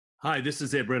Hi, this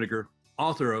is Ed Brenegar,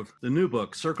 author of the new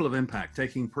book, Circle of Impact,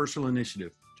 Taking Personal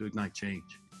Initiative to Ignite Change.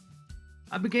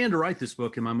 I began to write this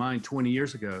book in my mind 20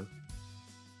 years ago.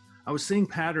 I was seeing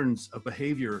patterns of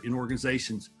behavior in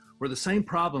organizations where the same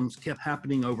problems kept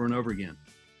happening over and over again.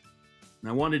 And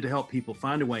I wanted to help people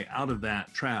find a way out of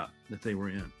that trap that they were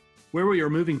in. Where we are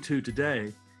moving to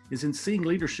today is in seeing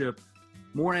leadership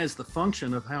more as the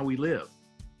function of how we live,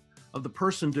 of the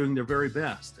person doing their very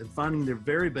best and finding their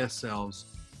very best selves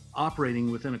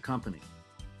operating within a company.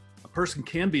 A person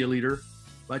can be a leader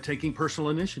by taking personal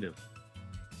initiative.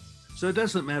 So it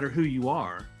doesn't matter who you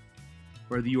are,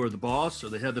 whether you are the boss or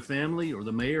the head of the family or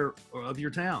the mayor of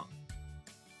your town.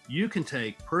 You can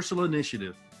take personal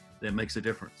initiative that makes a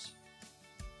difference.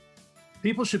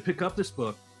 People should pick up this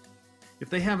book if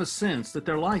they have a sense that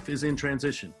their life is in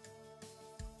transition.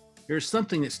 There's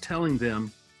something that's telling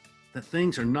them that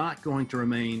things are not going to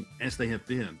remain as they have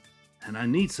been, and I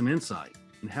need some insight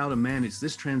in how to manage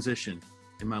this transition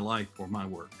in my life or my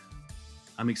work.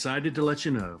 I'm excited to let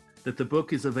you know that the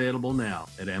book is available now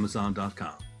at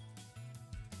Amazon.com.